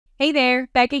Hey there,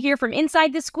 Becca here from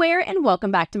Inside the Square, and welcome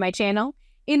back to my channel.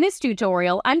 In this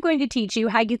tutorial, I'm going to teach you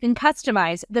how you can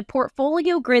customize the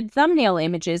Portfolio Grid thumbnail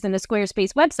images in a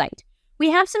Squarespace website. We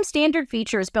have some standard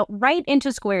features built right into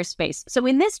Squarespace, so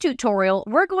in this tutorial,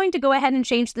 we're going to go ahead and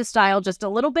change the style just a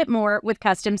little bit more with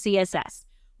custom CSS.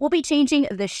 We'll be changing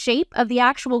the shape of the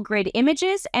actual grid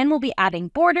images, and we'll be adding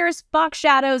borders, box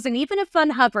shadows, and even a fun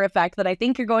hover effect that I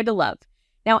think you're going to love.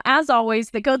 Now, as always,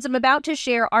 the codes I'm about to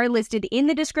share are listed in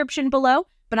the description below,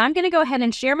 but I'm going to go ahead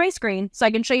and share my screen so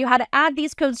I can show you how to add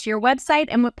these codes to your website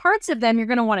and what parts of them you're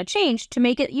going to want to change to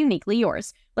make it uniquely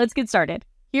yours. Let's get started.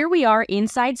 Here we are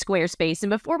inside Squarespace,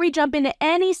 and before we jump into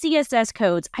any CSS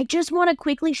codes, I just want to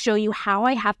quickly show you how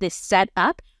I have this set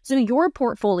up so your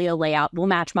portfolio layout will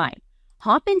match mine.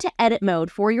 Hop into edit mode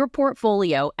for your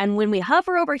portfolio, and when we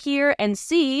hover over here and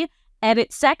see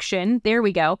edit section, there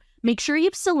we go, make sure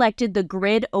you've selected the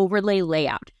grid overlay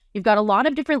layout. You've got a lot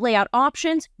of different layout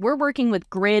options. We're working with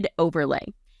grid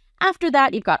overlay. After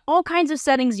that, you've got all kinds of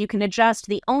settings you can adjust.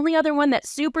 The only other one that's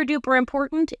super duper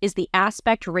important is the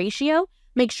aspect ratio.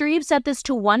 Make sure you've set this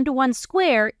to 1:1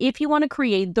 square if you want to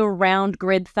create the round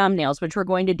grid thumbnails, which we're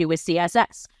going to do with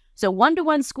CSS. So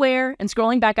 1:1 square, and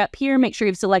scrolling back up here, make sure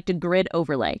you've selected grid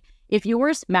overlay. If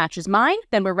yours matches mine,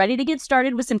 then we're ready to get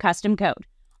started with some custom code.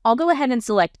 I'll go ahead and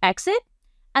select exit,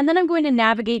 and then I'm going to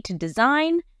navigate to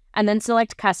design and then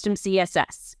select custom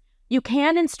CSS. You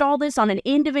can install this on an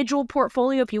individual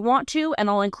portfolio if you want to, and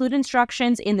I'll include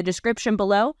instructions in the description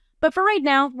below. But for right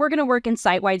now, we're going to work in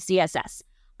site-wide CSS.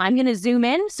 I'm going to zoom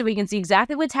in so we can see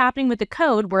exactly what's happening with the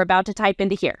code we're about to type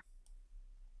into here.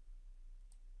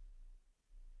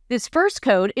 This first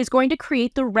code is going to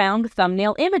create the round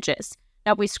thumbnail images.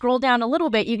 Now, if we scroll down a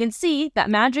little bit, you can see that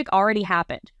magic already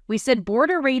happened. We said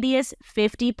border radius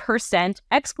 50%,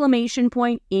 exclamation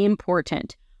point,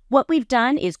 important. What we've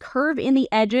done is curve in the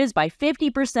edges by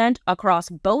 50% across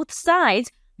both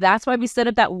sides. That's why we set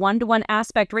up that 1:1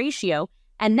 aspect ratio.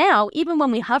 And now, even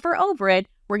when we hover over it,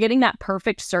 we're getting that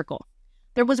perfect circle.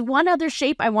 There was one other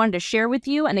shape I wanted to share with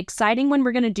you, an exciting one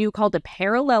we're going to do called a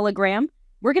parallelogram.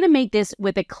 We're going to make this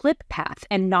with a clip path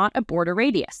and not a border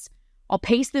radius. I'll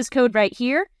paste this code right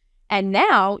here, and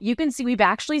now you can see we've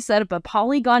actually set up a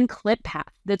polygon clip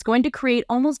path that's going to create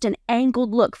almost an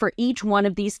angled look for each one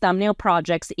of these thumbnail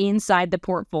projects inside the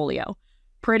portfolio.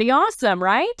 Pretty awesome,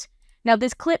 right? Now,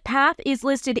 this clip path is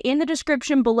listed in the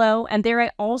description below, and there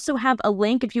I also have a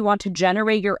link if you want to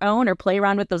generate your own or play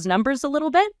around with those numbers a little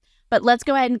bit. But let's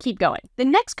go ahead and keep going. The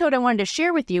next code I wanted to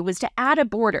share with you was to add a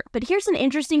border, but here's an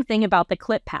interesting thing about the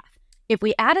clip path. If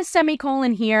we add a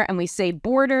semicolon here and we say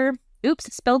border,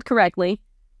 oops, spelled correctly.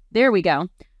 There we go.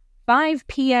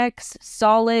 5px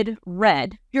solid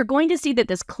red. You're going to see that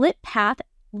this clip path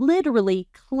literally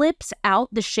clips out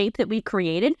the shape that we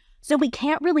created, so we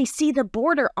can't really see the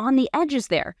border on the edges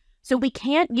there. So we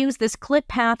can't use this clip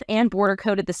path and border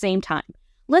code at the same time.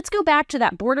 Let's go back to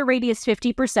that border radius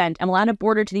 50%, and we'll add a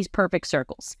border to these perfect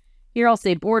circles. Here I'll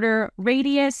say border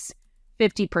radius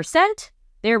 50%.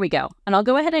 There we go. And I'll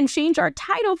go ahead and change our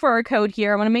title for our code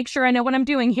here. I want to make sure I know what I'm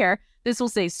doing here. This will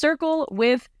say circle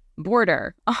with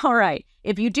border. All right.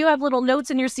 If you do have little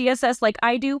notes in your CSS like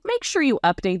I do, make sure you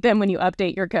update them when you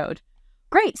update your code.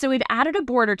 Great. So we've added a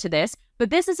border to this,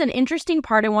 but this is an interesting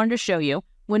part I wanted to show you.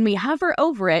 When we hover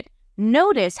over it,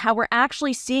 notice how we're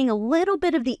actually seeing a little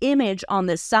bit of the image on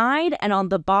the side and on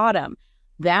the bottom.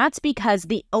 That's because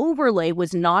the overlay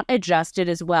was not adjusted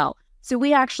as well. So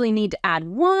we actually need to add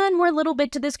one more little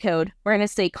bit to this code. We're going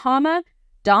to say comma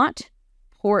dot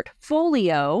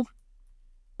portfolio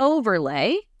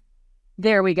overlay.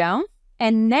 There we go.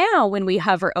 And now when we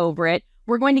hover over it,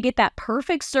 we're going to get that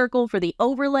perfect circle for the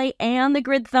overlay and the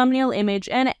grid thumbnail image,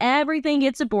 and everything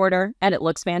gets a border, and it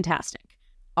looks fantastic.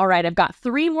 All right, I've got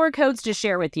 3 more codes to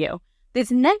share with you.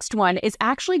 This next one is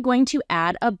actually going to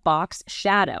add a box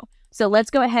shadow. So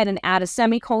let's go ahead and add a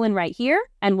semicolon right here,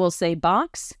 and we'll say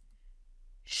box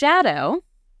shadow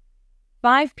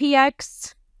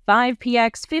 5px,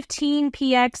 5px,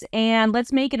 15px, and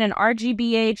let's make it an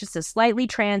rgba, just a slightly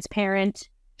transparent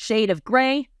shade of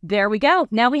gray. There we go.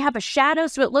 Now we have a shadow,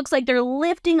 so it looks like they're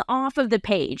lifting off of the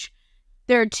page.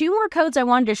 There are 2 more codes I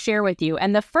wanted to share with you,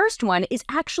 and the first one is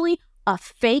actually a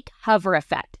fake hover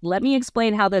effect. Let me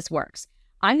explain how this works.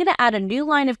 I'm going to add a new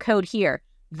line of code here.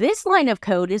 This line of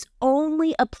code is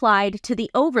only applied to the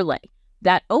overlay.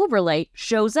 That overlay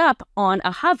shows up on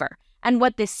a hover. And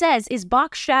what this says is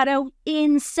box shadow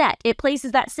inset. It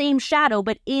places that same shadow,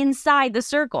 but inside the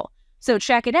circle. So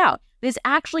check it out. This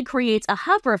actually creates a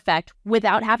hover effect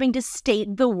without having to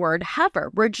state the word hover.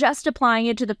 We're just applying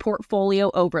it to the portfolio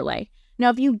overlay. Now,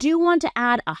 if you do want to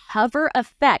add a hover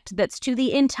effect that's to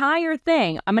the entire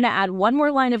thing, I'm going to add one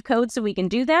more line of code so we can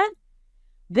do that.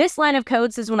 This line of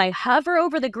code says when I hover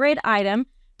over the grid item,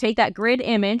 take that grid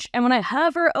image, and when I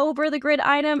hover over the grid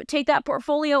item, take that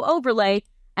portfolio overlay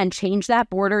and change that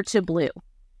border to blue.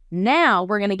 Now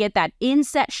we're going to get that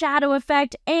inset shadow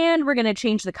effect, and we're going to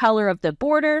change the color of the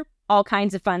border, all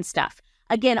kinds of fun stuff.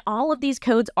 Again, all of these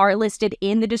codes are listed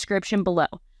in the description below.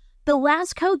 The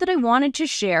last code that I wanted to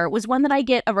share was one that I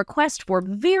get a request for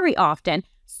very often.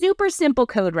 Super simple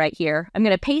code right here. I'm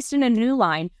going to paste in a new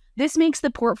line. This makes the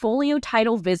portfolio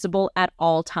title visible at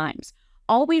all times.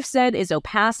 All we've said is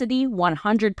opacity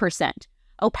 100%.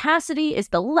 Opacity is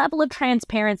the level of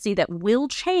transparency that will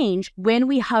change when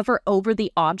we hover over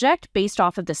the object based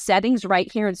off of the settings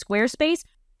right here in Squarespace.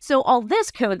 So all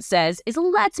this code says is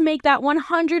let's make that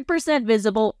 100%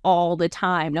 visible all the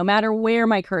time, no matter where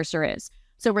my cursor is.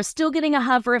 So we're still getting a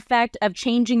hover effect of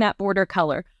changing that border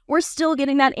color. We're still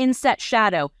getting that inset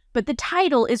shadow, but the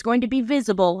title is going to be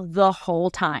visible the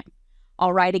whole time.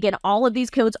 All right, again, all of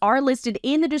these codes are listed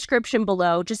in the description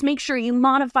below. Just make sure you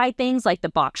modify things like the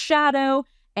box shadow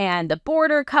and the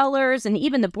border colors and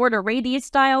even the border radius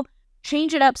style.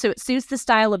 Change it up so it suits the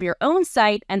style of your own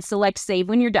site and select Save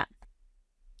when you're done.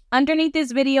 Underneath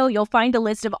this video, you'll find a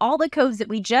list of all the codes that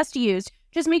we just used.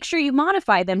 Just make sure you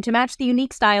modify them to match the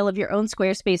unique style of your own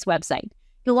Squarespace website.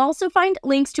 You'll also find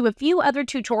links to a few other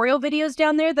tutorial videos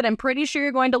down there that I'm pretty sure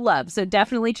you're going to love, so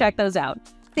definitely check those out.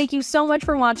 Thank you so much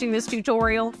for watching this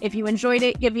tutorial. If you enjoyed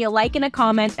it, give me a like and a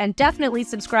comment, and definitely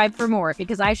subscribe for more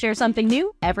because I share something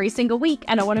new every single week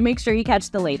and I want to make sure you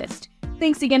catch the latest.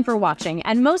 Thanks again for watching,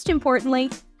 and most importantly,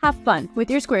 have fun with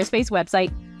your Squarespace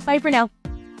website. Bye for now.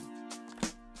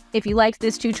 If you liked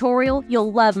this tutorial,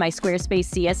 you'll love my Squarespace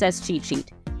CSS cheat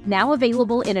sheet. Now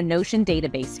available in a Notion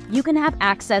database, you can have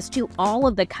access to all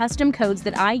of the custom codes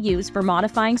that I use for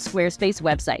modifying Squarespace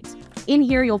websites. In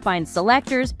here, you'll find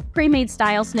selectors, pre-made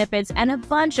style snippets, and a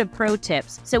bunch of pro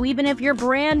tips. So even if you're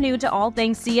brand new to all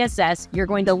things CSS, you're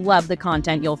going to love the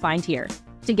content you'll find here.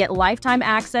 To get lifetime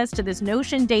access to this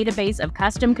Notion database of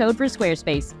custom code for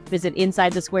Squarespace, visit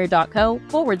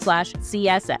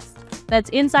insidethesquare.co/CSS.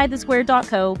 That's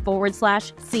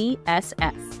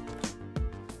insidethesquare.co/CSS.